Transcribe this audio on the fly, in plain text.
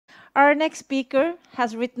Our next speaker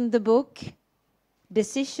has written the book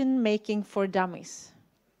Decision Making for Dummies.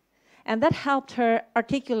 And that helped her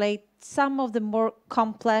articulate some of the more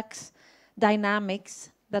complex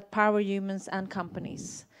dynamics that power humans and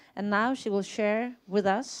companies. And now she will share with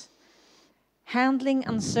us handling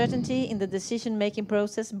uncertainty in the decision-making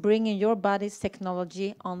process, bringing your body's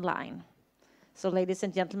technology online. So, ladies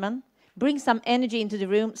and gentlemen, bring some energy into the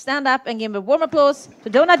room. Stand up and give a warm applause to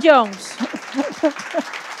Dawna Jones.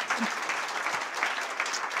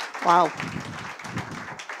 Wow.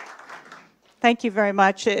 Thank you very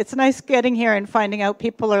much. It's nice getting here and finding out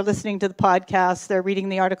people are listening to the podcast. They're reading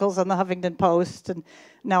the articles on the Huffington Post, and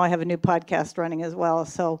now I have a new podcast running as well.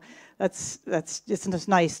 So it's just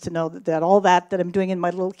nice to know that all that I'm doing in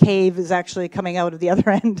my little cave is actually coming out of the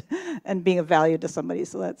other end and being of value to somebody.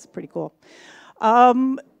 So that's pretty cool.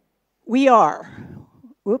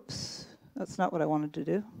 Oops, that's not what I wanted to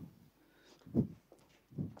do.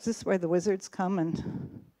 Is this where the wizards come?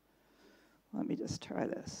 And let me just try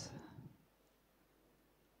this.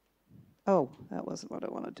 Oh, that wasn't what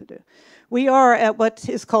I wanted to do. We are at what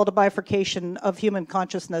is called a bifurcation of human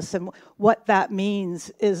consciousness, and what that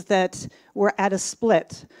means is that we're at a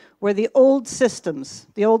split where the old systems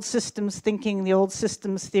thinking, the old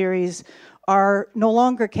systems theories are no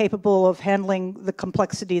longer capable of handling the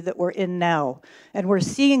complexity that we're in now. And we're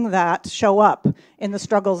seeing that show up in the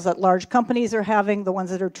struggles that large companies are having, the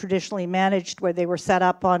ones that are traditionally managed, where they were set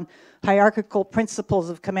up on hierarchical principles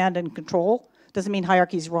of command and control. Doesn't mean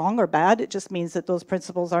hierarchy is wrong or bad. It just means that those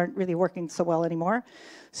principles aren't really working so well anymore.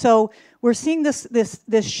 So we're seeing this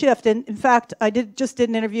shift. And in fact, I just did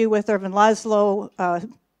an interview with Ervin Laszlo,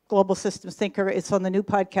 global systems thinker. It's on the new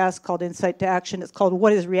podcast called Insight to Action. It's called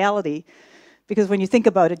What is Reality? Because when you think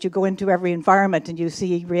about it, you go into every environment and you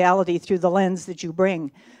see reality through the lens that you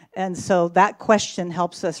bring. And so that question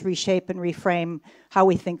helps us reshape and reframe how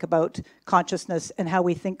we think about consciousness and how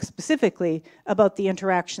we think specifically about the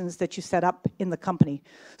interactions that you set up in the company.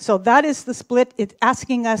 So that is the split. It's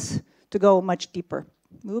asking us to go much deeper.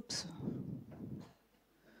 Oops.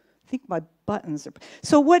 I think my buttons are...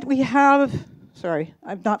 So what we have... Sorry,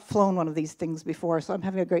 I've not flown one of these things before, so I'm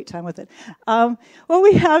having a great time with it. What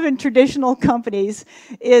we have in traditional companies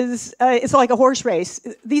is it's like a horse race.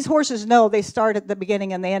 These horses know they start at the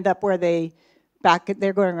beginning and they end up where they're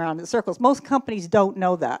going around in circles. Most companies don't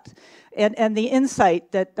know that. And the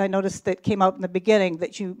insight that I noticed that came out in the beginning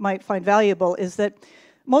that you might find valuable is that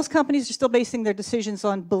most companies are still basing their decisions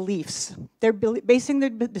on beliefs. They're basing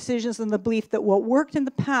their decisions on the belief that what worked in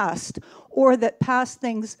the past or that past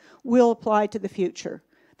things will apply to the future.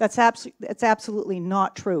 That's absolutely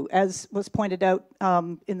not true. As was pointed out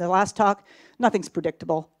in the last talk, nothing's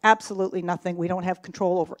predictable. Absolutely nothing. We don't have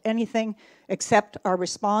control over anything except our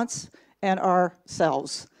response and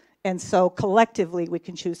ourselves. And so collectively, we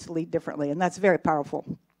can choose to lead differently, and that's very powerful.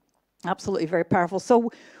 Absolutely very powerful.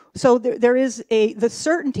 So there is the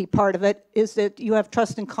certainty part of it is that you have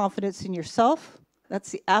trust and confidence in yourself. That's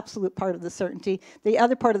the absolute part of the certainty. The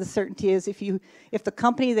other part of the certainty is if the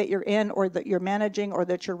company that you're in or that you're managing or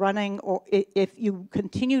that you're running, or if you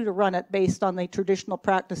continue to run it based on the traditional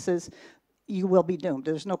practices, you will be doomed.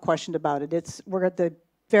 There's no question about it. We're at the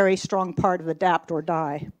very strong part of adapt or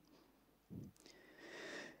die.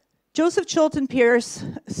 Joseph Chilton Pearce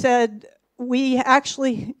said,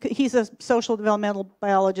 he's a social developmental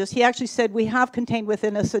biologist. He actually said we have contained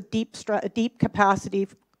within us a deep capacity,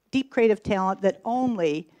 deep creative talent that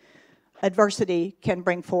only adversity can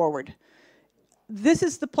bring forward. This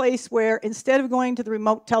is the place where instead of going to the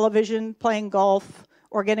remote television, playing golf,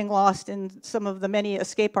 or getting lost in some of the many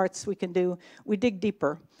escape arts we can do, we dig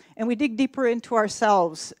deeper. And we dig deeper into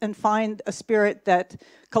ourselves and find a spirit that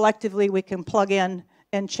collectively we can plug in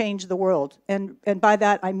and change the world. And by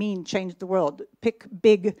that, I mean change the world. Pick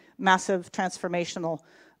big, massive, transformational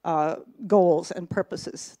goals and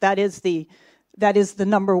purposes. That is the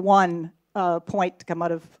number one point to come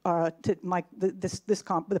out of this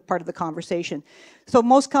part of the conversation. So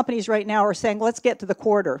most companies right now are saying, let's get to the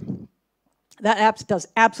quarter. That does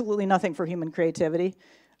absolutely nothing for human creativity.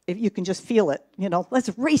 If you can just feel it, let's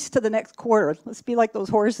race to the next quarter. Let's be like those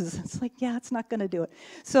horses. It's like, yeah, it's not going to do it.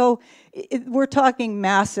 So we're talking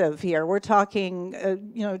massive here. We're talking,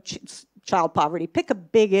 child poverty. Pick a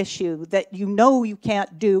big issue that you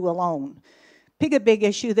can't do alone. Pick a big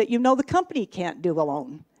issue that the company can't do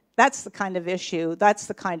alone. That's the kind of issue, that's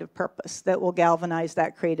the kind of purpose that will galvanize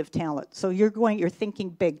that creative talent. So you're thinking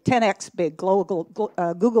big, 10x big,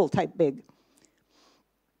 Google type big.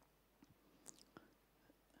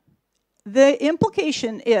 The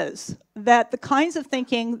implication is that the kinds of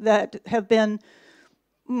thinking that have been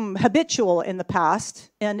habitual in the past,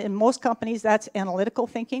 and in most companies that's analytical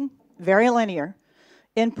thinking, very linear.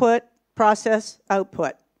 Input, process,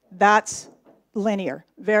 output. That's linear,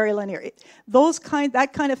 very linear. That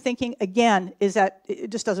kind of thinking, again, is that it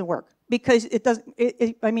just doesn't work. Because it doesn't,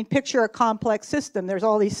 I mean, picture a complex system. There's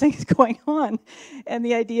all these things going on. And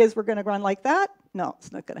the idea is we're going to run like that? No,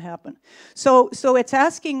 it's not going to happen. So it's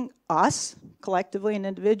asking us, collectively and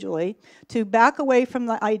individually, to back away from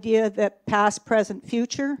the idea that past, present,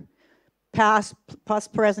 future, past plus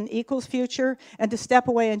present equals future, and to step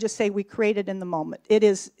away and just say we created in the moment. It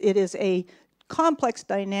is a complex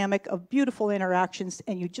dynamic of beautiful interactions,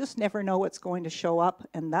 and you just never know what's going to show up,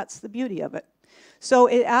 and that's the beauty of it. So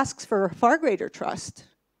it asks for far greater trust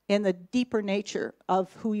in the deeper nature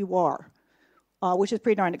of who you are, which is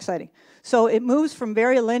pretty darn exciting. So it moves from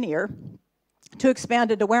very linear to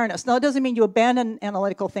expanded awareness. Now, it doesn't mean you abandon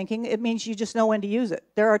analytical thinking. It means you just know when to use it.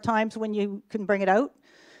 There are times when you can bring it out,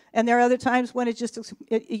 and there are other times when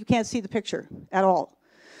you can't see the picture at all.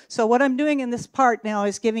 So what I'm doing in this part now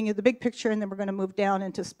is giving you the big picture, and then we're going to move down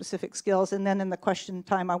into specific skills. And then in the question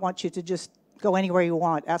time, I want you to just go anywhere you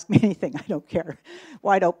want. Ask me anything. I don't care.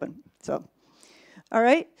 Wide open. So, all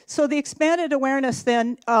right. So the expanded awareness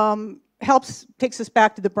then takes us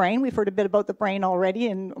back to the brain. We've heard a bit about the brain already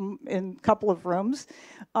in a couple of rooms.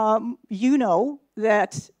 You know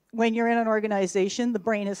that when you're in an organization, the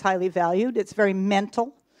brain is highly valued. It's very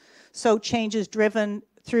mental. So change is driven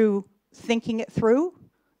through thinking it through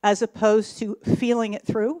as opposed to feeling it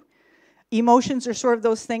through. Emotions are sort of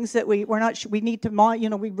those things that we need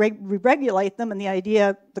to, we regulate them, and the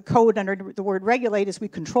idea, the code under the word regulate is we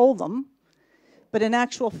control them. But in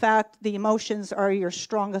actual fact, the emotions are your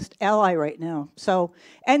strongest ally right now. So,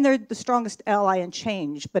 and they're the strongest ally in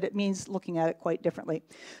change, but it means looking at it quite differently.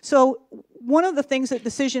 So one of the things that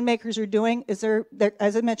decision makers are doing is they're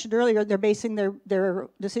as I mentioned earlier, they're basing their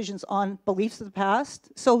decisions on beliefs of the past.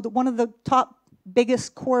 So one of the top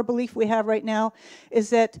biggest core belief we have right now is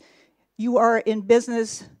that you are in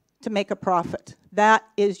business to make a profit. That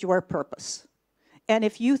is your purpose. And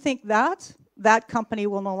if you think that company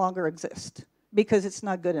will no longer exist because it's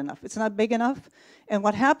not good enough. It's not big enough. And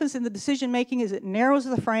what happens in the decision making is it narrows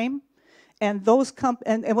the frame, and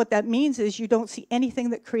and what that means is you don't see anything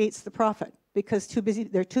that creates the profit because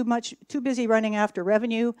they're too busy running after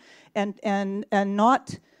revenue and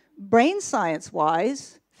not brain science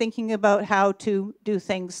wise thinking about how to do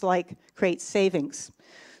things like create savings.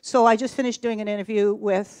 So I just finished doing an interview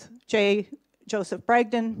with J. Joseph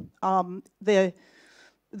Bragdon. The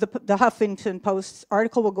Huffington Post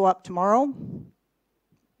article will go up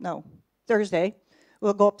Thursday.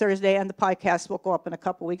 Will go up Thursday, and the podcast will go up in a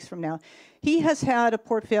couple weeks from now. He has had a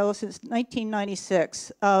portfolio since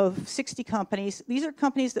 1996 of 60 companies. These are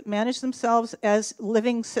companies that manage themselves as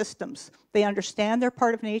living systems. They understand they're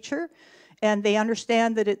part of nature, and they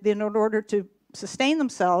understand that in order to sustain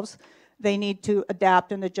themselves, they need to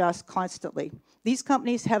adapt and adjust constantly. These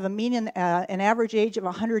companies have an average age of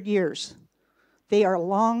 100 years. They are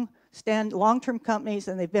long-term companies,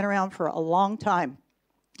 and they've been around for a long time.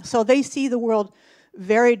 So they see the world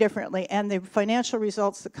very differently, and the financial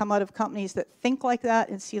results that come out of companies that think like that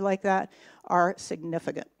and see like that are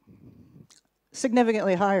significant.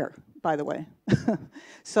 Significantly higher, by the way.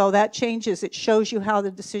 So that changes. It shows you how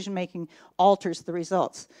the decision-making alters the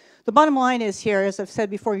results. The bottom line is here, as I've said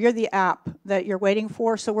before, you're the app that you're waiting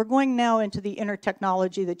for. So we're going now into the inner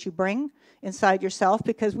technology that you bring inside yourself,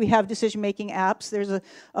 because we have decision-making apps. There's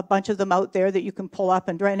a bunch of them out there that you can pull up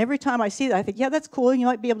and draw. And every time I see that, I think, yeah, that's cool. You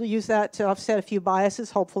might be able to use that to offset a few biases,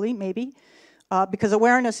 hopefully, maybe. Because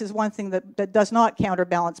awareness is one thing that does not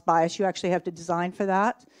counterbalance bias. You actually have to design for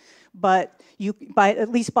that. But at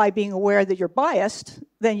least by being aware that you're biased,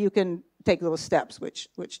 then you can take those steps, which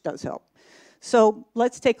does help. So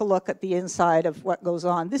let's take a look at the inside of what goes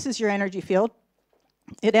on. This is your energy field.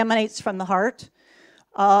 It emanates from the heart.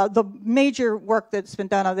 The major work that's been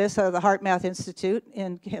done on this out of the Heart Math Institute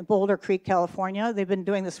in Boulder Creek, California. They've been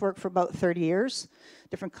doing this work for about 30 years,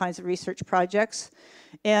 different kinds of research projects,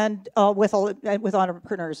 and with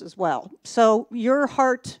entrepreneurs as well. So your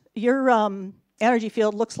energy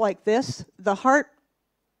field looks like this. The heart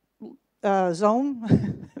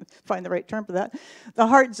zone, find the right term for that. The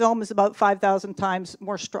heart zone is about 5,000 times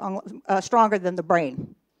more stronger than the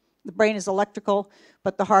brain. The brain is electrical,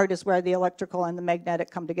 but the heart is where the electrical and the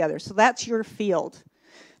magnetic come together. So that's your field.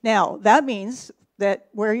 Now, that means that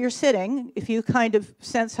where you're sitting, if you kind of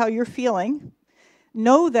sense how you're feeling,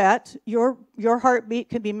 know that your heartbeat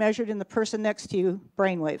can be measured in the person next to you,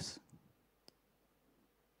 brainwaves.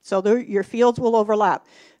 So your fields will overlap.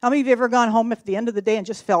 How many of you have ever gone home at the end of the day and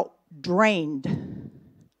just felt drained?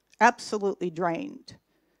 Absolutely drained.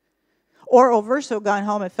 or verso, gone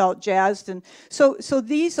home and felt jazzed. And so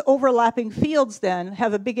these overlapping fields then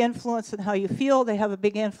have a big influence on how you feel. They have a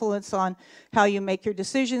big influence on how you make your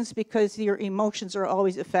decisions because your emotions are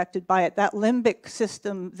always affected by it. That limbic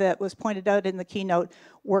system that was pointed out in the keynote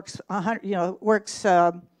works,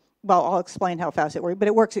 well, I'll explain how fast it works, but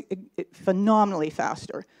it works phenomenally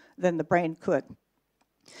faster than the brain could.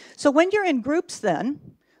 So when you're in groups then,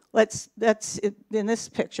 that's in this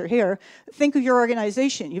picture here, think of your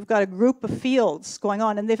organization. You've got a group of fields going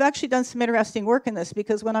on, and they've actually done some interesting work in this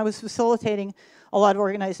because when I was facilitating a lot of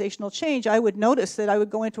organizational change, I would notice that I would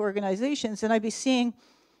go into organizations and I'd be seeing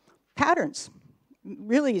patterns.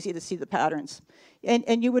 Really easy to see the patterns. And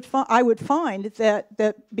I would find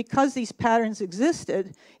that because these patterns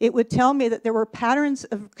existed, it would tell me that there were patterns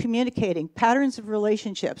of communicating, patterns of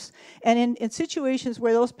relationships. And in situations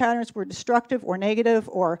where those patterns were destructive or negative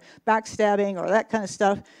or backstabbing or that kind of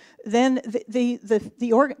stuff, then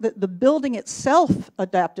the building itself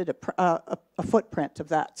adapted a footprint of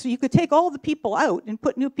that. So you could take all the people out and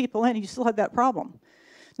put new people in and you still had that problem.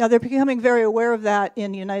 Now, they're becoming very aware of that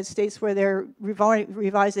in the United States where they're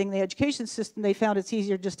revising the education system. They found it's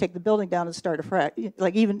easier to just take the building down and start afresh,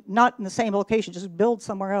 like even not in the same location, just build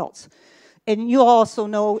somewhere else. And you'll also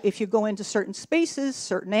know if you go into certain spaces,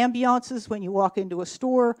 certain ambiances, when you walk into a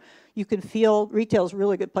store, you can feel, retail's a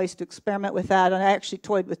really good place to experiment with that. And I actually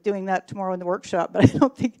toyed with doing that tomorrow in the workshop, but I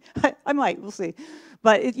don't think, I might, we'll see.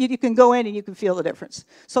 But you can go in and you can feel the difference.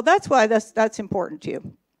 So that's why that's important to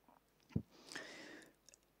you.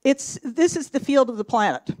 This is the field of the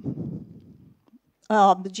planet,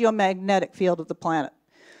 the geomagnetic field of the planet.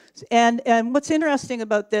 And what's interesting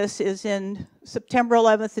about this is in September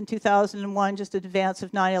 11th in 2001, just in advance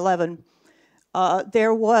of 9/11,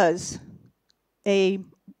 there was a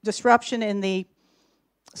disruption in the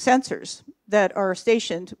sensors that are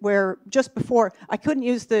stationed where just before, I couldn't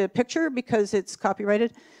use the picture because it's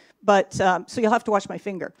copyrighted, but so you'll have to watch my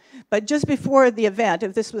finger. But just before the event,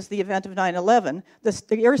 if this was the event of 9/11,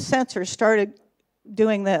 the Earth sensor started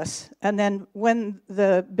doing this. And then when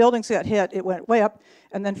the buildings got hit, it went way up.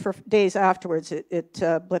 And then for days afterwards, it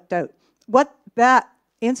blipped out. What that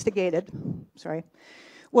instigated,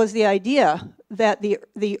 was the idea that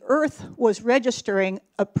the Earth was registering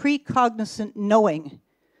a precognizant knowing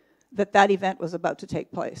that that event was about to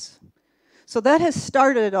take place. So that has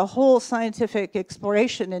started a whole scientific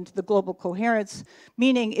exploration into the global coherence,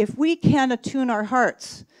 meaning if we can attune our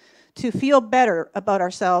hearts to feel better about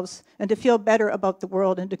ourselves and to feel better about the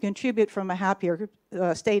world and to contribute from a happier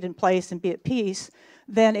state and place and be at peace,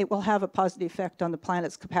 then it will have a positive effect on the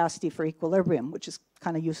planet's capacity for equilibrium, which is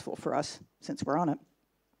kind of useful for us since we're on it.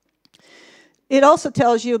 It also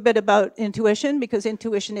tells you a bit about intuition because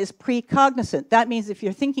intuition is precognizant. That means if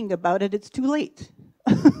you're thinking about it, it's too late.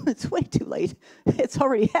 It's way too late. It's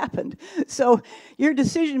already happened. So your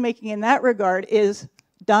decision making in that regard is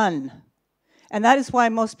done. And that is why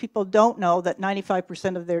most people don't know that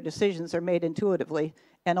 95% of their decisions are made intuitively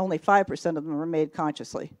and only 5% of them are made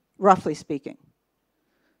consciously, roughly speaking.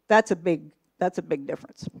 That's a big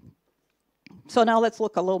difference. So now let's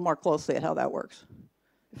look a little more closely at how that works.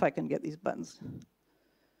 If I can get these buttons.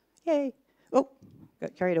 Yay. Oh,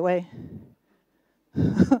 got carried away.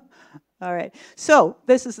 All right, so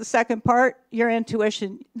this is the second part, your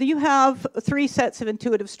intuition. You have 3 sets of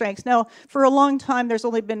intuitive strengths. Now, for a long time, there's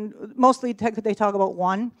only been, mostly they talk about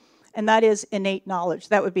one, and that is innate knowledge.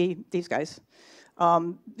 That would be these guys.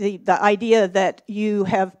 The idea that you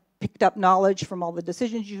have picked up knowledge from all the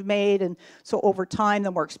decisions you've made, and so over time,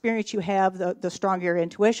 the more experience you have, the stronger your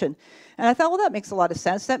intuition. And I thought, well, that makes a lot of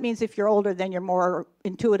sense. That means if you're older, then you're more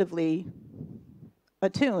intuitively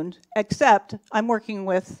attuned, except I'm working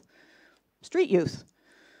with street youth.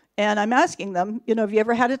 And I'm asking them, have you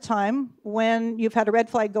ever had a time when you've had a red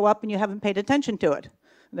flag go up and you haven't paid attention to it?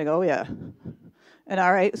 And they go, oh, yeah. And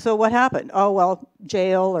all right, so what happened? Oh, well,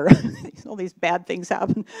 jail or all these bad things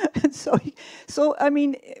happen. And so, I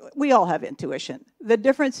mean, we all have intuition. The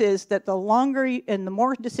difference is that the longer and the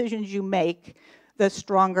more decisions you make, the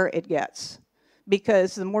stronger it gets.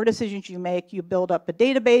 Because the more decisions you make, you build up a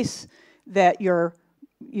database that your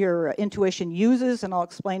intuition uses, and I'll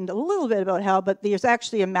explain a little bit about how, but there's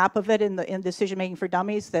actually a map of it in Decision Making for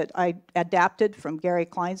Dummies that I adapted from Gary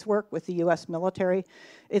Klein's work with the US military.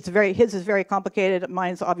 His is very complicated,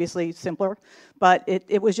 mine's obviously simpler, but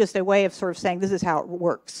it was just a way of sort of saying this is how it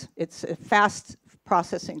works. It's a fast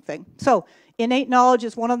processing thing. So innate knowledge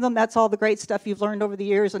is one of them. That's all the great stuff you've learned over the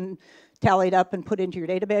years and tallied up and put into your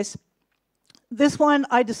database. This one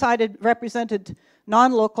I decided represented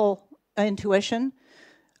non-local intuition.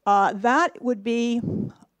 That would be,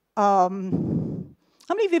 how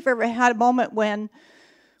many of you have ever had a moment when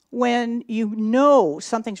when you know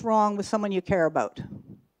something's wrong with someone you care about.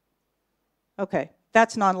 Okay,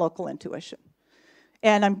 that's non-local intuition.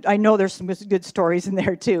 And I know there's some good stories in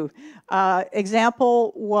there too.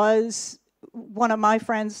 Example was one of my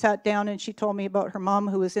friends sat down and she told me about her mom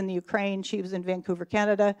who was in the Ukraine. She was in Vancouver,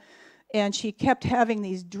 Canada. And she kept having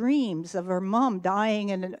these dreams of her mom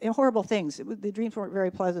dying and horrible things. The dreams weren't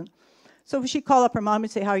very pleasant. So she called up her mom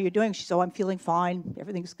and say, how are you doing? She said, oh, I'm feeling fine.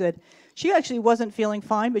 Everything's good. She actually wasn't feeling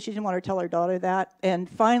fine, but she didn't want her to tell her daughter that. And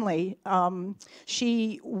finally,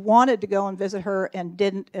 she wanted to go and visit her and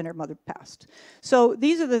didn't, and her mother passed. So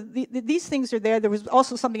these are these things are there. There was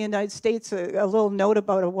also something in the United States, a little note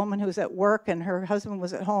about a woman who was at work and her husband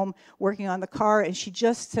was at home working on the car, and she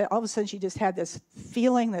just said, all of a sudden she just had this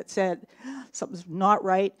feeling that said something's not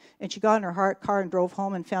right, and she got in her car and drove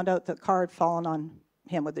home and found out the car had fallen on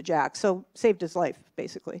him with the jack, so saved his life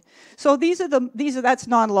basically. So that's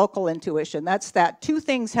non-local intuition. That's that two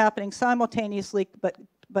things happening simultaneously,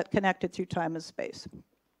 but connected through time and space.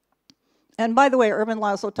 And by the way, Ervin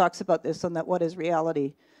Laszlo talks about this on that "What Is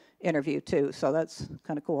Reality" interview too. So that's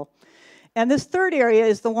kind of cool. And this third area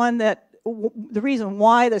is the one that the reason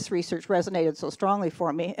why this research resonated so strongly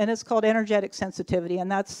for me, and it's called energetic sensitivity,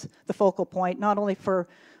 and that's the focal point not only for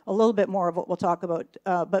a little bit more of what we'll talk about,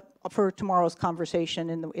 but for tomorrow's conversation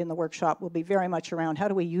in the workshop will be very much around how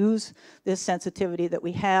do we use this sensitivity that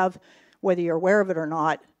we have, whether you're aware of it or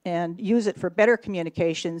not, and use it for better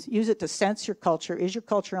communications, use it to sense your culture. Is your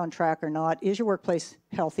culture on track or not? Is your workplace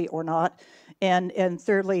healthy or not? And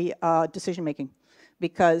thirdly, decision making.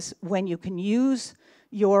 Because when you can use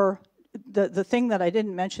the thing that I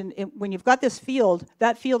didn't mention, when you've got this field,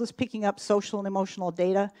 that field is picking up social and emotional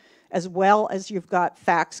data as well as you've got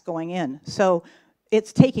facts going in. So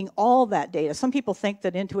it's taking all that data. Some people think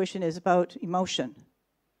that intuition is about emotion.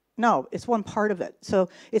 No, it's one part of it. So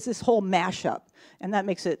it's this whole mashup, and that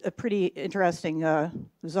makes it a pretty interesting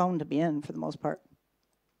zone to be in for the most part.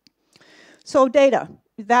 So data,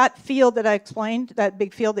 that field that I explained, that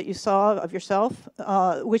big field that you saw of yourself,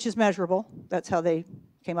 which is measurable. That's how they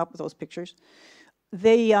came up with those pictures.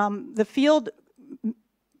 The field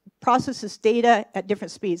processes data at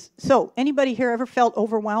different speeds. So anybody here ever felt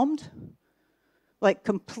overwhelmed? Like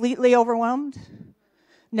completely overwhelmed?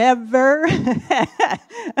 Never?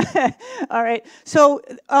 All right, so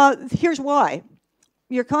here's why.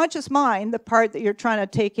 Your conscious mind, the part that you're trying to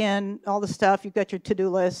take in all the stuff, you've got your to-do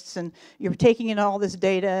lists and you're taking in all this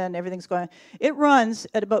data and everything's going on, it runs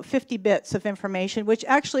at about 50 bits of information, which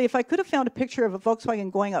actually, if I could have found a picture of a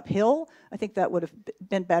Volkswagen going uphill, I think that would have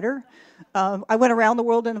been better. I went around the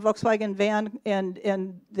world in a Volkswagen van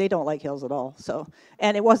and they don't like hills at all. So,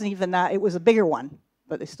 and it wasn't even that, it was a bigger one,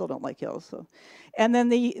 but they still don't like hills. So, and then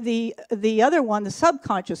the other one, the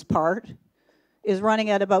subconscious part, is running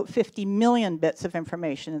at about 50 million bits of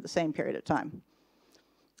information at the same period of time,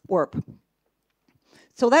 warp.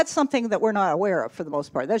 So that's something that we're not aware of for the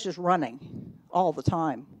most part. That's just running all the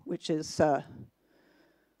time, which is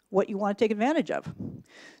what you want to take advantage of.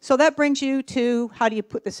 So that brings you to how do you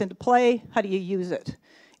put this into play? How do you use it?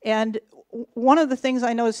 And one of the things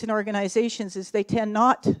I notice in organizations is they tend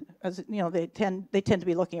not, as you know, they tend to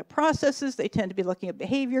be looking at processes, they tend to be looking at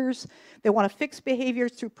behaviors, they want to fix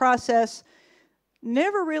behaviors through process,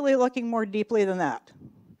 never really looking more deeply than that.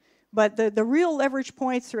 But the real leverage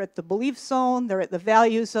points are at the belief zone, they're at the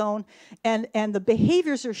value zone, and the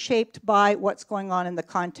behaviors are shaped by what's going on in the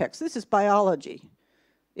context. This is biology.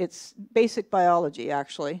 It's basic biology,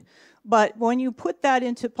 actually. But when you put that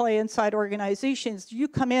into play inside organizations, you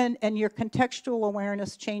come in and your contextual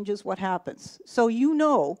awareness changes what happens. So you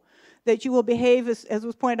know that you will behave, as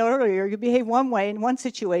was pointed out earlier, you behave one way in one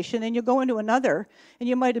situation and you go into another and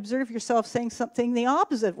you might observe yourself saying something the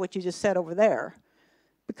opposite of what you just said over there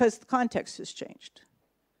because the context has changed.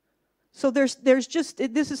 So there's just,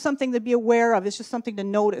 this is something to be aware of, it's just something to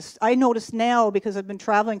notice. I notice now because I've been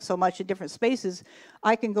traveling so much in different spaces,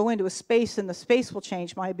 I can go into a space and the space will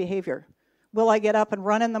change my behavior. Will I get up and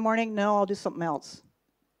run in the morning? No, I'll do something else.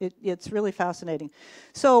 It's really fascinating.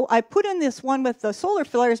 So I put in this one with the solar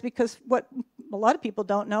flares because what a lot of people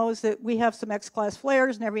don't know is that we have some X-class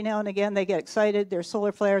flares, and every now and again they get excited. There's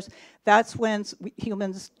solar flares. That's when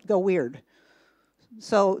humans go weird.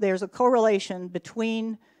 So there's a correlation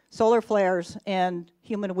between solar flares and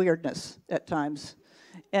human weirdness at times.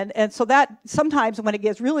 And so that sometimes when it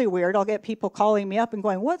gets really weird, I'll get people calling me up and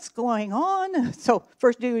going, what's going on? So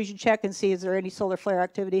first do is you check and see is there any solar flare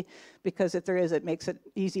activity, because if there is, it makes it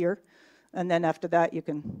easier. And then after that, you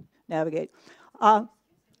can navigate.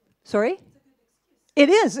 Sorry? It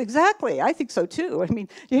is, exactly. I think so too. I mean,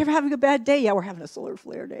 you're ever having a bad day? Yeah, we're having a solar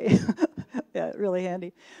flare day. Yeah, really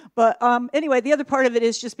handy. But anyway, the other part of it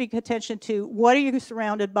is just paying attention to what are you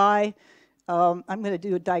surrounded by. I'm going to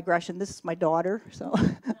do a digression. This is my daughter, so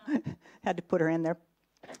had to put her in there.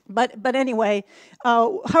 But anyway,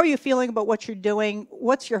 how are you feeling about what you're doing?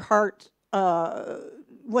 What's your heart?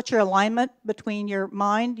 What's your alignment between your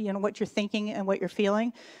mind, what you're thinking and what you're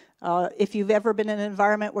feeling? If you've ever been in an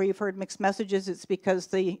environment where you've heard mixed messages, it's because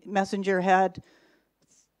the messenger had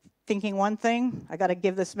thinking one thing, I got to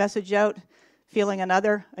give this message out, feeling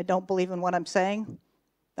another, I don't believe in what I'm saying.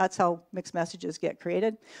 That's how mixed messages get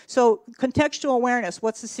created. So contextual awareness,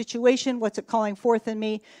 what's the situation? What's it calling forth in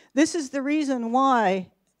me? This is the reason why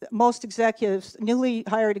most executives, newly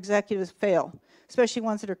hired executives, fail, especially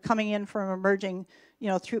ones that are coming in from emerging,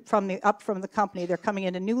 from the company. They're coming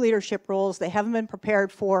into new leadership roles. They haven't been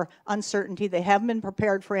prepared for uncertainty. They haven't been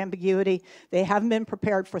prepared for ambiguity. They haven't been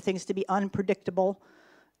prepared for things to be unpredictable.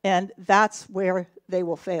 And that's where they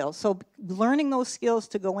will fail. So learning those skills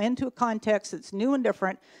to go into a context that's new and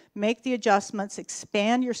different, make the adjustments,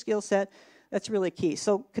 expand your skill set, that's really key.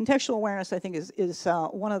 So contextual awareness, I think, is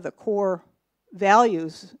one of the core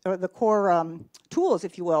values, or the core tools,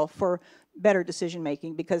 if you will, for better decision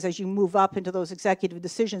making. Because as you move up into those executive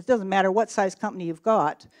decisions, it doesn't matter what size company you've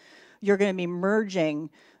got, you're going to be merging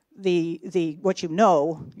the what you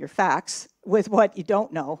know, your facts, with what you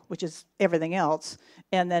don't know, which is everything else,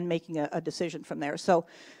 and then making a decision from there. So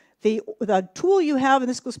the tool you have, and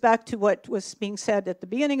this goes back to what was being said at the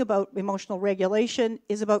beginning about emotional regulation,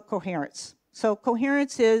 is about coherence. So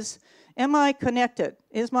coherence is, am I connected?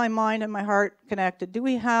 Is my mind and my heart connected? Do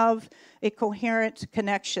we have a coherent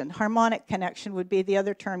connection? Harmonic connection would be the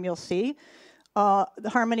other term you'll see. The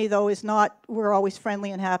harmony, though, is not, we're always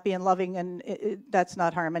friendly and happy and loving, and that's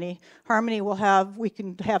not harmony. Harmony we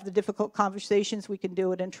can have the difficult conversations, we can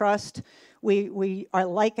do it in trust. We are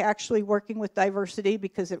like actually working with diversity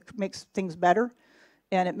because it makes things better,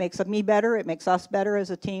 and it makes me better, it makes us better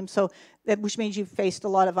as a team. So, which means you've faced a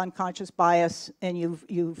lot of unconscious bias, and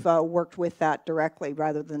you've worked with that directly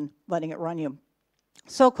rather than letting it run you.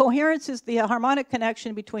 So coherence is the harmonic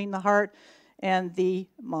connection between the heart and the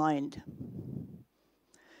mind.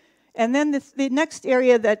 And then the next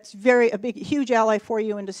area that's a huge ally for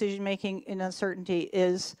you in decision making in uncertainty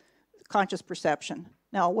is conscious perception.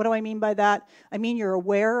 Now, what do I mean by that? I mean you're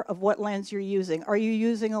aware of what lens you're using. Are you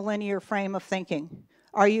using a linear frame of thinking?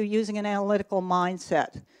 Are you using an analytical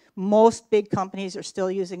mindset? Most big companies are still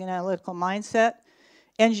using an analytical mindset.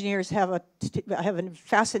 Engineers have a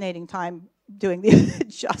fascinating time doing the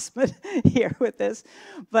adjustment here with this.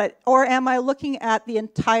 Or am I looking at the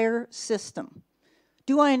entire system?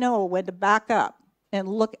 Do I know when to back up and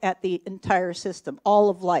look at the entire system, all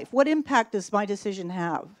of life? What impact does my decision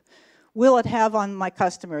have? Will it have on my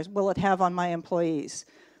customers? Will it have on my employees?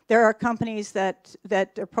 There are companies that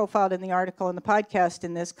are profiled in the article and the podcast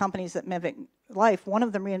in this, companies that mimic life. One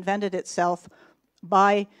of them reinvented itself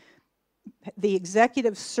by the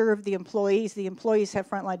executives serve the employees. The employees have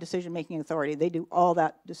frontline decision-making authority. They do all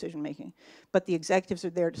that decision-making. But the executives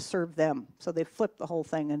are there to serve them. So they flipped the whole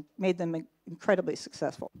thing and made them incredibly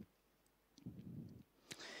successful.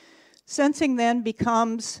 Sensing then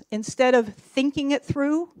becomes, instead of thinking it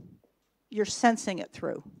through, you're sensing it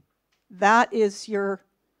through. That is your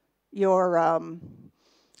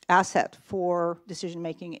asset for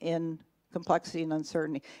decision-making in complexity and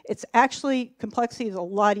uncertainty. It's actually, complexity is a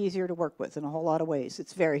lot easier to work with in a whole lot of ways.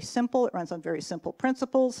 It's very simple, it runs on very simple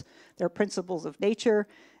principles. They're principles of nature,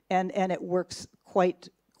 and it works quite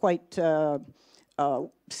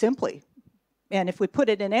simply. And if we put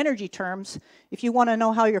it in energy terms, if you want to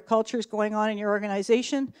know how your culture is going on in your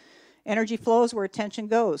organization, energy flows where attention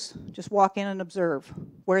goes. Just walk in and observe.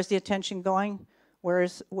 Where's the attention going?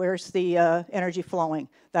 Where's the energy flowing?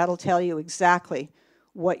 That'll tell you exactly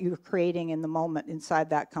what you're creating in the moment inside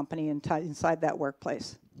that company and inside that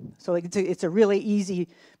workplace. So it's a really easy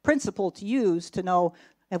principle to use to know,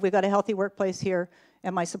 have we got a healthy workplace here?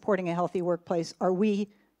 Am I supporting a healthy workplace? Are we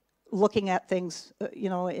looking at things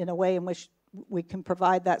in a way in which we can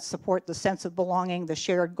provide that support, the sense of belonging, the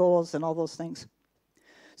shared goals, and all those things?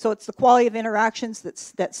 So it's the quality of interactions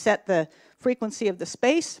that set the frequency of the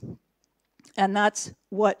space, and that's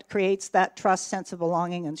what creates that trust, sense of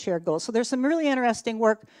belonging, and shared goals. So there's some really interesting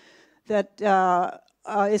work that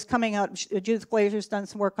is coming out. Judith Glazer's done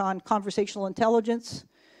some work on conversational intelligence.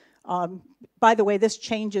 By the way, this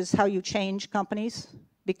changes how you change companies,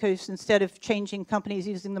 because instead of changing companies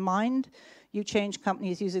using the mind, you change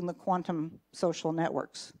companies using the quantum social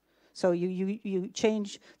networks. So you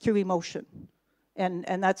change through emotion.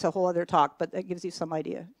 And that's a whole other talk, but that gives you some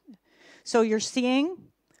idea. So you're seeing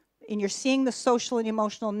the social and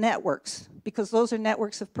emotional networks, because those are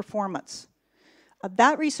networks of performance.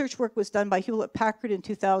 That research work was done by Hewlett-Packard in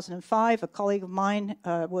 2005. A colleague of mine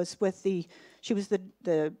was with she was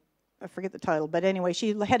the, I forget the title, but anyway,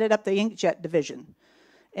 she headed up the inkjet division.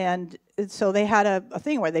 And so they had a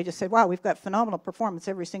thing where they just said, wow, we've got phenomenal performance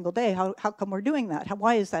every single day. How come we're doing that?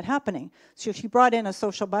 Why is that happening? So she brought in a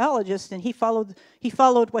social biologist, and he followed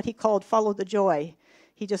what he called follow the joy.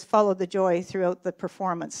 He just followed the joy throughout the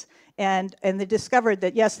performance. And they discovered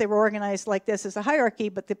that, yes, they were organized like this as a hierarchy,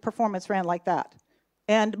 but the performance ran like that.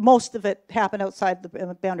 And most of it happened outside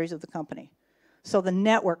the boundaries of the company. So the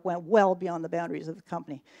network went well beyond the boundaries of the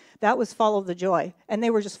company. That was follow the joy. And they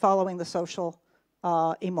were just following the social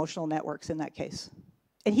emotional networks in that case.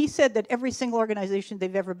 And he said that every single organization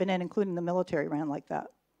they've ever been in, including the military, ran like that.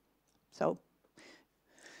 So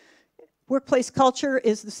workplace culture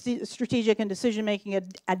is the strategic and decision-making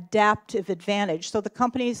adaptive advantage. So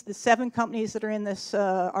the 7 companies that are in this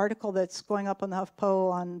article that's going up on the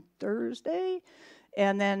HuffPo on Thursday,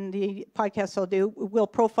 and then the podcast I'll do, we'll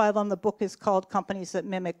profile them. The book is called Companies That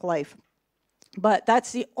Mimic Life. But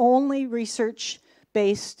that's the only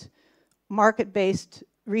research-based, market-based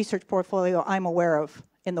research portfolio I'm aware of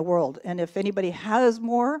in the world. And if anybody has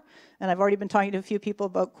more, and I've already been talking to a few people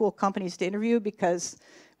about cool companies to interview because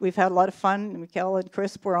we've had a lot of fun. Mikkel and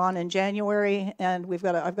Chris were on in January, and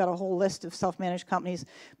I've got a whole list of self-managed companies.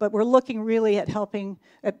 But we're looking really at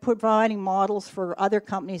providing models for other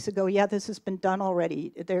companies to go, yeah, this has been done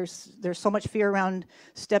already. There's so much fear around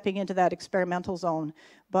stepping into that experimental zone,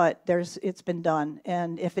 but it's been done.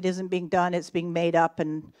 And if it isn't being done, it's being made up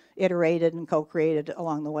and iterated and co-created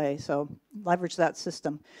along the way. So leverage that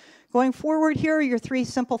system. Going forward, here are your 3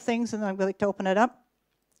 simple things, and then I'm going to open it up.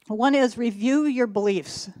 One is review your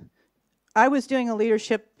beliefs. I was doing a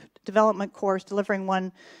leadership development course, delivering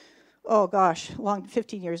one,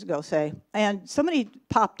 15 years ago, say, and somebody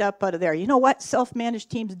popped up out of there. You know what? Self-managed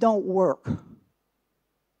teams don't work.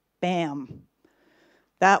 Bam.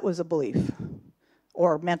 That was a belief,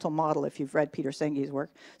 or mental model if you've read Peter Senge's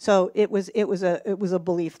work. So it was a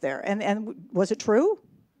belief there. And was it true?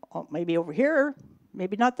 Oh, maybe over here,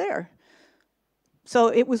 maybe not there. So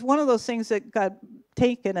it was one of those things that got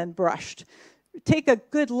taken and brushed. Take a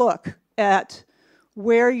good look at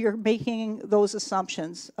where you're making those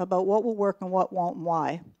assumptions about what will work and what won't and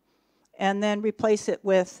why. And then replace it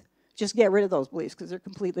with, just get rid of those beliefs because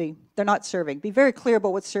they're not serving. Be very clear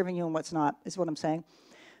about what's serving you and what's not, is what I'm saying.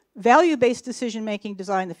 Value-based decision-making,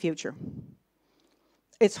 design the future.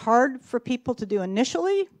 It's hard for people to do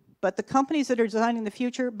initially, but the companies that are designing the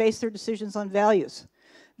future base their decisions on values.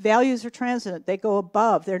 Values are transient. They go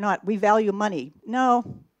above. They're not, we value money. No.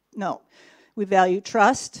 We value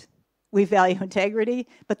trust. We value integrity.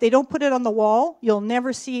 But they don't put it on the wall. You'll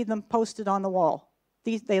never see them posted on the wall.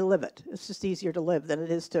 They live it. It's just easier to live than it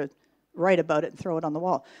is to write about it and throw it on the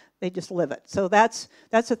wall. They just live it. So that's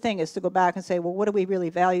the thing, is to go back and say, well, what do we really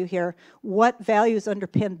value here? What values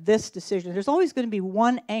underpin this decision? There's always going to be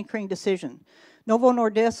one anchoring decision. Novo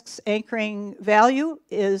Nordisk's anchoring value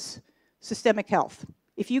is systemic health.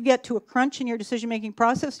 If you get to a crunch in your decision-making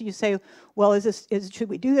process, and you say, well, should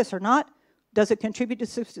we do this or not? Does it contribute to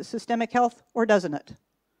systemic health or doesn't it?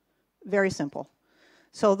 Very simple.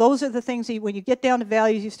 So those are the things that when you get down to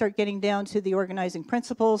values, you start getting down to the organizing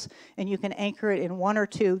principles, and you can anchor it in 1 or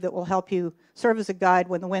 2 that will help you serve as a guide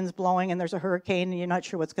when the wind's blowing and there's a hurricane and you're not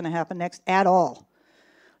sure what's going to happen next at all.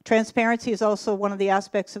 Transparency is also one of the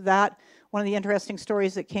aspects of that. One of the interesting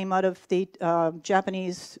stories that came out of the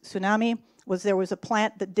Japanese tsunami was there was a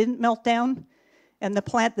plant that didn't melt down, and the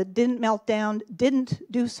plant that didn't melt down didn't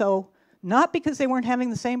do so, not because they weren't having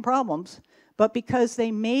the same problems, but because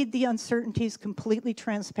they made the uncertainties completely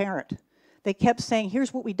transparent. They kept saying,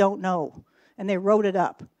 here's what we don't know, and they wrote it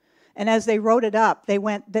up. And as they wrote it up, they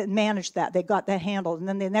managed that. They got that handled, and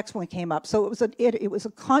then the next one came up. So it was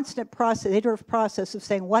a constant process, iterative process of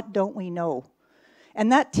saying, what don't we know?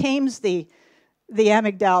 And that tames the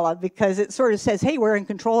amygdala, because it sort of says, hey, we're in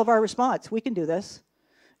control of our response. We can do this.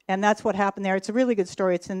 And that's what happened there. It's a really good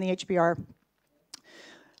story. It's in the HBR.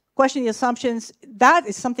 Questioning the assumptions, that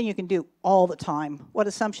is something you can do all the time. What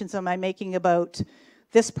assumptions am I making about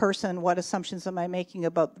this person? What assumptions am I making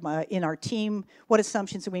about in our team? What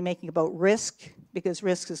assumptions are we making about risk? Because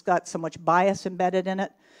risk has got so much bias embedded in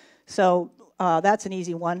it. So that's an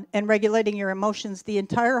easy one. And regulating your emotions, the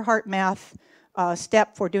entire heart math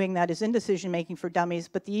step for doing that is in decision making for dummies,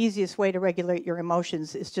 but the easiest way to regulate your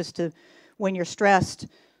emotions is just to, when you're stressed,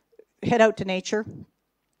 head out to nature,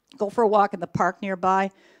 go for a walk in the park nearby.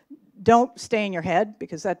 Don't stay in your head,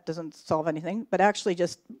 because that doesn't solve anything, but actually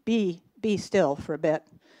just be still for a bit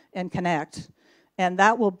and connect. And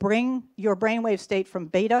that will bring your brainwave state from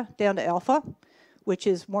beta down to alpha, which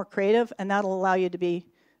is more creative, and that'll allow you to be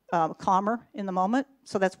calmer in the moment.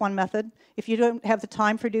 So that's one method. If you don't have the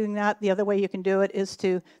time for doing that, the other way you can do it is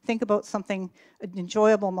to think about something, an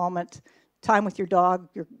enjoyable moment, time with your dog,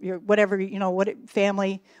 your whatever,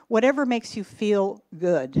 family, whatever makes you feel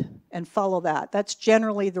good, and follow that. That's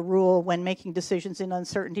generally the rule when making decisions in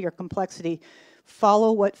uncertainty or complexity.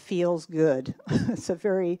 Follow what feels good. It's a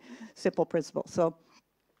very simple principle. So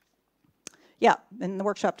yeah, in the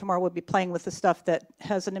workshop tomorrow we'll be playing with the stuff that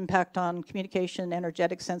has an impact on communication,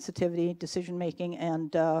 energetic sensitivity, decision making,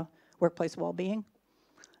 and workplace well-being.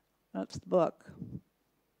 That's the book.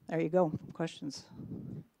 There you go. Questions.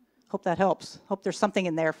 Hope that helps. Hope there's something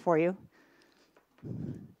in there for you.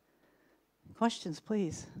 Questions,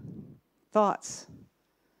 please. Thoughts,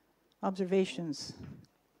 observations.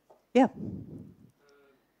 Yeah.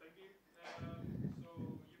 Thank you.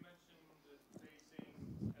 So you mentioned basing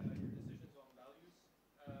your decisions on values,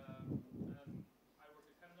 and I work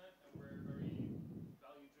at Chemnet, and we're very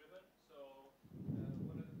value-driven. So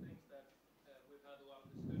one of the things that we've had a lot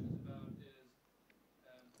of discussions about is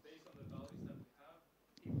based on the values that we have,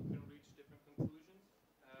 people can reach different conclusions,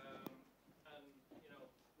 and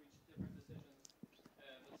reach different decisions,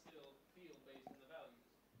 but still feel based on the values.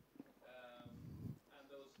 And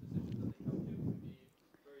those decisions that they come to can be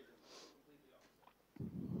very different, completely opposite.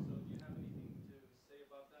 So do you have anything to say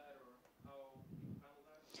about that, or how people handle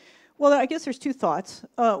that? Well, I guess there's two thoughts.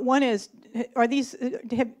 One is,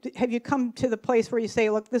 have you come to the place where you say,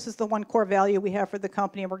 look, this is the one core value we have for the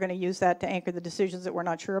company, and we're going to use that to anchor the decisions that we're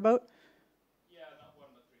not sure about? Yeah, not one,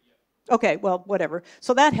 but three, yeah. Okay, well, whatever.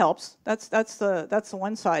 So that helps. That's the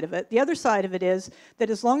one side of it. The other side of it is that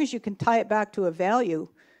as long as you can tie it back to a value,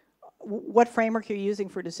 what framework you're using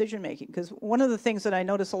for decision making. Because one of the things that I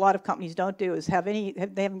notice a lot of companies don't do is they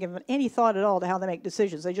haven't given any thought at all to how they make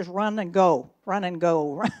decisions. They just run and go, run and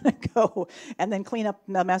go, run and go, and then clean up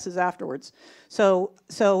the messes afterwards. So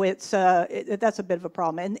it's that's a bit of a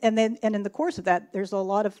problem. And in the course of that, there's a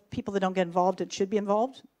lot of people that don't get involved that should be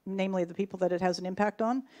involved, namely the people that it has an impact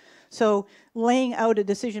on. So laying out a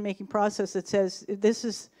decision making process that says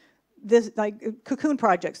this, like Cocoon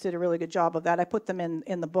Projects did a really good job of that. I put them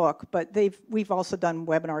in the book, but we've also done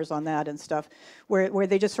webinars on that and stuff, where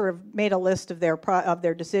they just sort of made a list of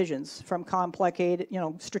their decisions, from complicated,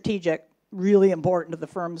 strategic, really important to the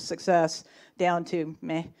firm's success, down to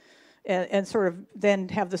meh, and sort of then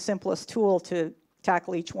have the simplest tool to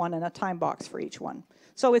tackle each one and a time box for each one.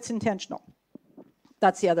 So it's intentional.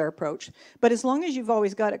 That's the other approach. But as long as you've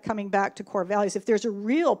always got it coming back to core values, if there's a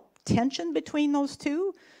real tension between those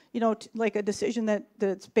two, like a decision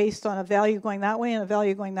that's based on a value going that way and a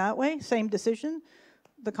value going that way, same decision,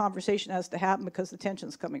 the conversation has to happen because the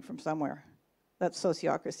tension's coming from somewhere. That's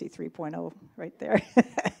sociocracy 3.0 right there,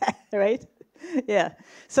 right? Yeah.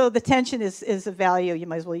 So the tension is a value, you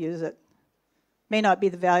might as well use it. May not be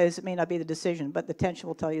the values, it may not be the decision, but the tension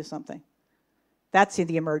will tell you something. That's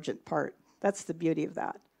the emergent part. That's the beauty of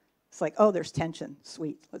that. It's like, oh, there's tension.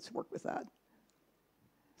 Sweet, let's work with that.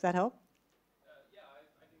 Does that help?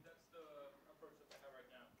 I think that's the approach that I have right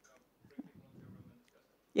now. Bring people into a room and discuss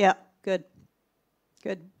it. Yeah, good.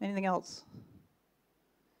 Good. Anything else?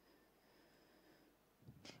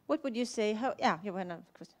 What would you say? Yeah, you want to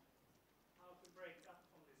question. How to break up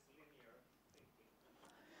from this linear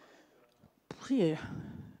thinking?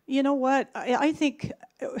 You know what? I think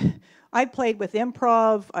I played with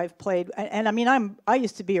improv. I've played, and I mean, I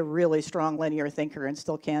used to be a really strong linear thinker and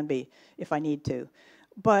still can be if I need to,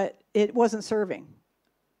 but it wasn't serving.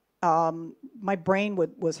 My brain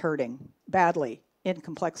was hurting badly in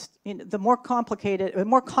complex. The more complicated, the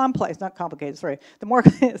more complex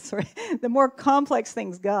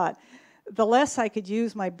things got, the less I could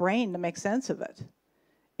use my brain to make sense of it.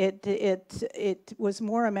 It was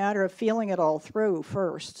more a matter of feeling it all through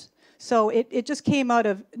first. So it just came out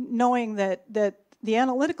of knowing that the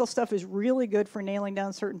analytical stuff is really good for nailing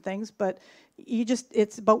down certain things, but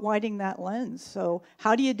it's about widening that lens. So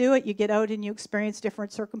how do you do it? You get out and you experience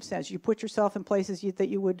different circumstances. You put yourself in places that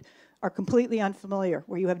you are completely unfamiliar,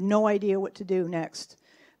 where you have no idea what to do next.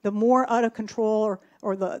 The more out of control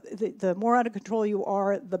or the more out of control you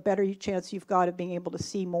are, the better chance you've got of being able to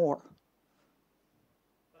see more.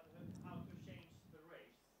 But how to change the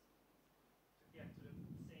race to get to the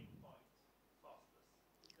same point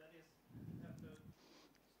fastest? That is, you have to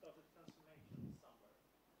start a transformation somewhere.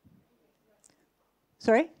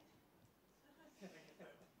 Sorry?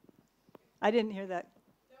 I didn't hear that.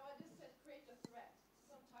 No, I just said create a threat.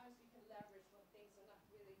 Sometimes you can leverage when things are not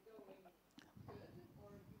really going good, or you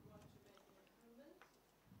want to make an improvement,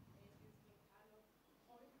 and you can kind of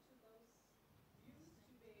point to those views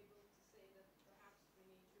to be able to say that perhaps we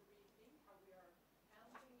need to rethink how we are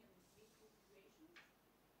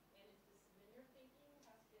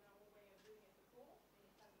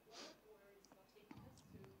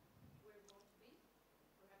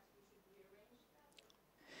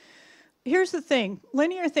Here's the thing.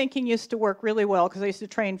 Linear thinking used to work really well because I used to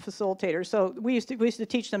train facilitators. So we used to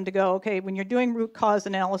teach them to go, okay, when you're doing root cause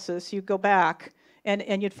analysis, you go back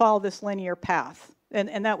and you'd follow this linear path.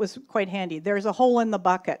 And that was quite handy. There's a hole in the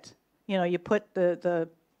bucket. You know, you put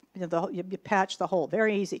you patch the hole.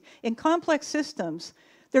 Very easy. In complex systems,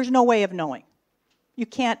 there's no way of knowing. You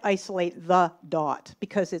can't isolate the dot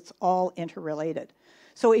because it's all interrelated.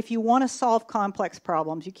 So if you want to solve complex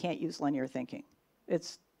problems, you can't use linear thinking.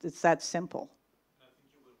 It's that simple. And I think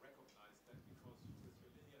you will recognize that because with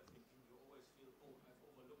your linear thinking, you always feel, oh, I've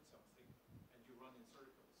overlooked something, and you run in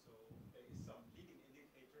circles. So there is some leading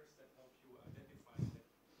indicators that help you identify that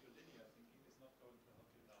your linear thinking is not going to help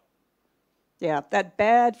you now. Yeah, that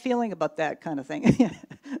bad feeling about that kind of thing.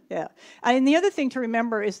 Yeah. And the other thing to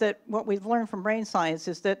remember is that what we've learned from brain science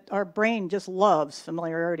is that our brain just loves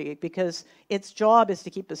familiarity because its job is to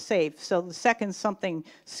keep us safe. So the second something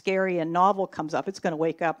scary and novel comes up, it's going to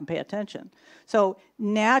wake up and pay attention. So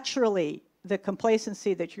naturally, the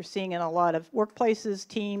complacency that you're seeing in a lot of workplaces,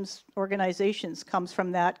 teams, organizations comes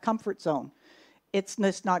from that comfort zone. It's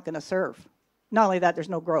just not going to serve. Not only that, there's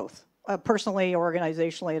no growth. Personally or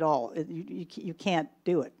organizationally at all. You can't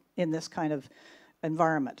do it in this kind of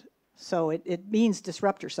environment. So it means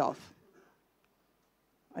disrupt yourself.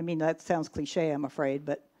 I mean, that sounds cliche, I'm afraid,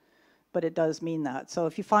 but it does mean that. So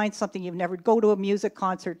if you find something you've never, go to a music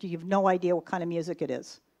concert, you have no idea what kind of music it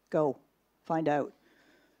is. Go, find out,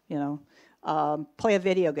 you know. Play a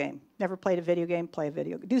video game. Never played a video game, play a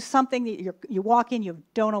video game. Do something that you walk in, you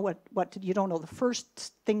don't know what to do, you don't know the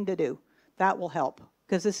first thing to do. That will help.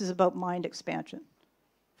 Because this is about mind expansion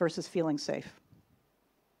versus feeling safe.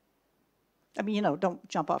 I mean, you know, don't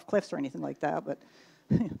jump off cliffs or anything like that, but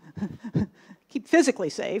keep physically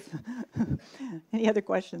safe. Any other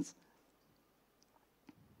questions?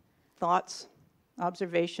 Thoughts?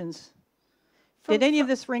 Observations? Did any of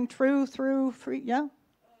this ring true through free? Yeah?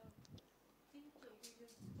 You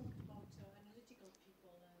just talked about analytical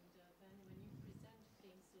people, and then when you present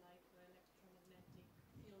things like the electromagnetic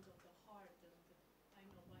field of the heart and the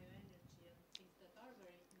kind of bioenergy and things that are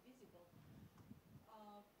very invisible,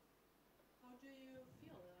 how do you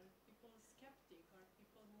feel? Are people skeptic? Are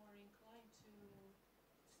people more inclined to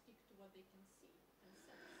stick to what they can see and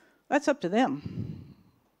sense? That's up to them.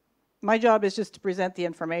 My job is just to present the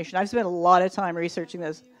information. I've spent a lot of time researching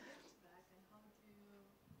this.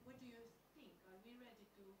 What do you think? Are we ready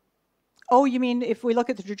to? Oh, you mean if we look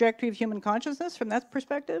at the trajectory of human consciousness from that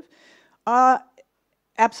perspective?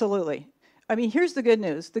 Absolutely. I mean, here's the good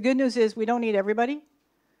news. The good news is we don't need everybody.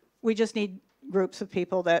 We just need groups of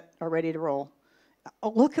people that are ready to roll.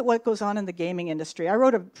 Look at what goes on in the gaming industry. I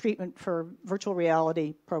wrote a treatment for virtual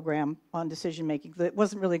reality program on decision making that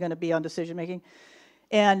wasn't really going to be on decision making.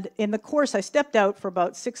 And in the course, I stepped out for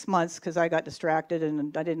about 6 months because I got distracted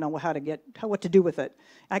and I didn't know what to do with it.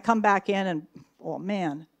 I come back in and, oh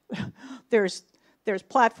man, there's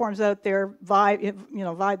platforms out there. Vive, you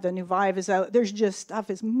know, Vive, the new Vive is out. There's just stuff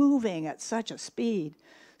is moving at such a speed.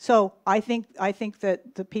 So I think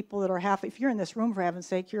that the people that are if you're in this room, for heaven's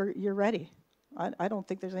sake, you're ready. I don't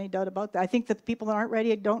think there's any doubt about that. I think that the people that aren't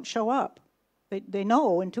ready don't show up. They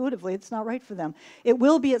know intuitively it's not right for them. It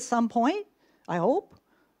will be at some point, I hope,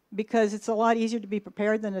 because it's a lot easier to be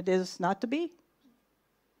prepared than it is not to be.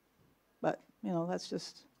 But, you know, that's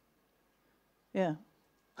just, yeah.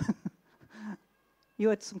 You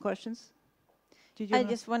had some questions? I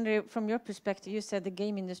just wonder, from your perspective, you said the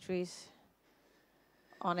game industry is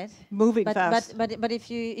on it. Moving fast. But if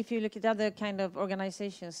you look at other kind of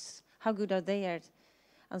organizations, how good are they at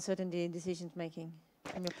uncertainty decision making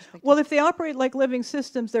from your perspective? Well, if they operate like living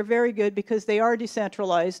systems, they're very good because they are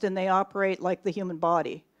decentralized and they operate like the human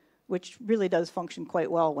body, which really does function quite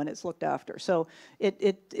well when it's looked after. So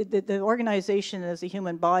the organization as a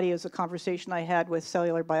human body is a conversation I had with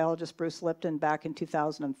cellular biologist Bruce Lipton back in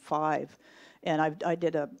 2005. And I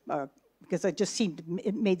did because I just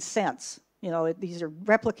it made sense. You know, these are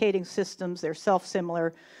replicating systems, they're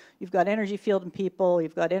self-similar. You've got energy field in people,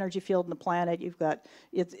 you've got energy field in the planet, you've got,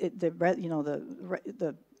 there's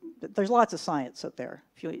lots of science out there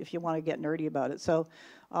if you want to get nerdy about it. So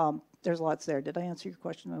there's lots there. Did I answer your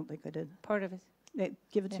question? I don't think I did. Part of it.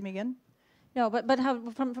 Give it to me again. No, but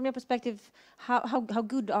how, from your perspective, how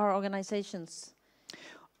good are organizations?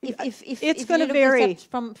 It's going to vary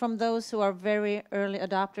from those who are very early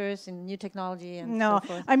adopters in new technology and so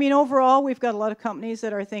forth. I mean, overall, we've got a lot of companies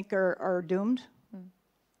that I think are doomed.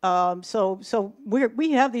 So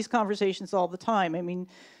we have these conversations all the time. I mean,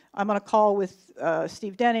 I'm on a call with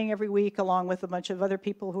Steve Denning every week, along with a bunch of other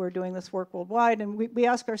people who are doing this work worldwide, and we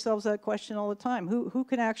ask ourselves that question all the time: Who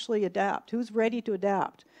can actually adapt? Who's ready to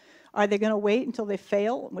adapt? Are they going to wait until they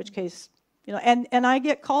fail, in which case, you know, and I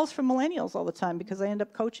get calls from millennials all the time because I end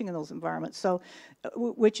up coaching in those environments. So,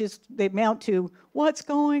 which is, they mount to, what's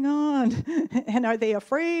going on? And are they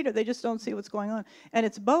afraid, or they just don't see what's going on? And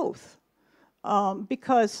it's both.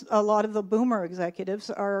 Because a lot of the boomer executives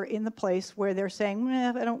are in the place where they're saying,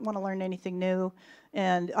 I don't want to learn anything new,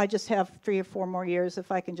 and I just have 3 or 4 more years.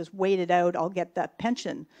 If I can just wait it out, I'll get that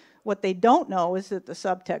pension. What they don't know is that the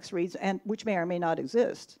subtext reads, and which may or may not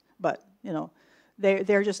exist, but you know,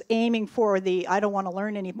 they're just aiming for the, I don't want to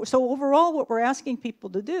learn anymore. So overall, what we're asking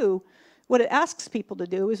people to do, what it asks people to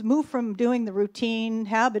do, is move from doing the routine,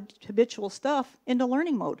 habitual stuff into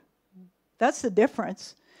learning mode. That's the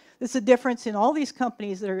difference. It's the difference in all these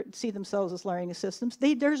companies that see themselves as learning systems.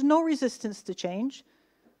 There's no resistance to change.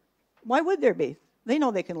 Why would there be? They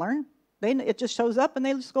know they can learn. It just shows up and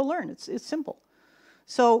they just go learn. It's simple.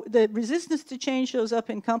 So the resistance to change shows up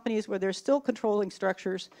in companies where they're still controlling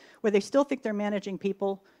structures, where they still think they're managing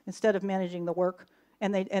people instead of managing the work,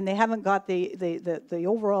 and they haven't got the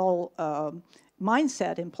overall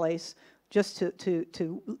mindset in place just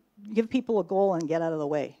to give people a goal and get out of the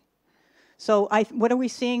way. So what are we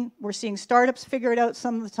seeing? We're seeing startups figure it out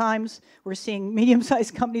some of the times. We're seeing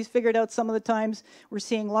medium-sized companies figure it out some of the times. We're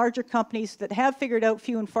seeing larger companies that have figured out,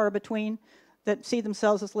 few and far between, that see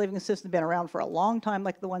themselves as living systems, been around for a long time,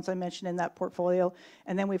 like the ones I mentioned in that portfolio.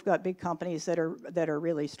 And then we've got big companies that are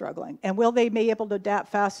really struggling. And will they be able to adapt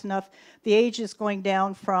fast enough? The age is going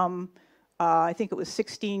down from, I think it was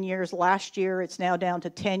 16 years last year. It's now down to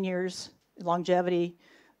 10 years longevity.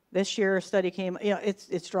 This year, a study came, you know,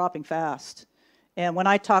 it's dropping fast. And when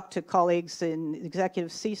I talk to colleagues in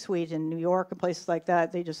executive C-suite in New York and places like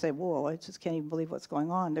that, they just say, whoa, I just can't even believe what's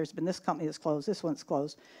going on. There's been this company that's closed, this one's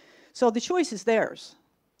closed. So the choice is theirs.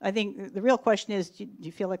 I think the real question is, do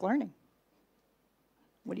you feel like learning?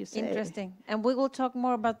 What do you say? Interesting. And we will talk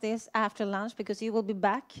more about this after lunch, because you will be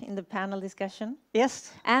back in the panel discussion.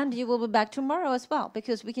 Yes. And you will be back tomorrow as well,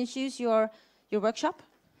 because we can choose your workshop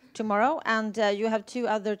tomorrow, and you have 2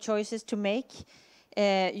 other choices to make.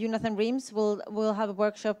 Jonathan Reams will have a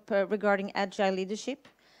workshop regarding agile leadership,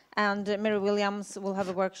 and Mary Williams will have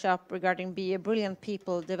a workshop regarding be a brilliant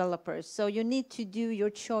people developer. So you need to do your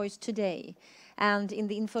choice today, and in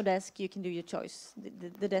the info desk you can do your choice,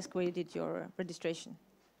 the desk where you did your registration.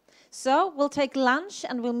 So we'll take lunch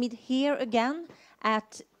and we'll meet here again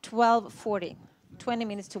at 12:40, 20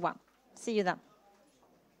 minutes to 1. See you then.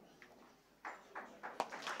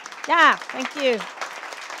 Yeah, thank you.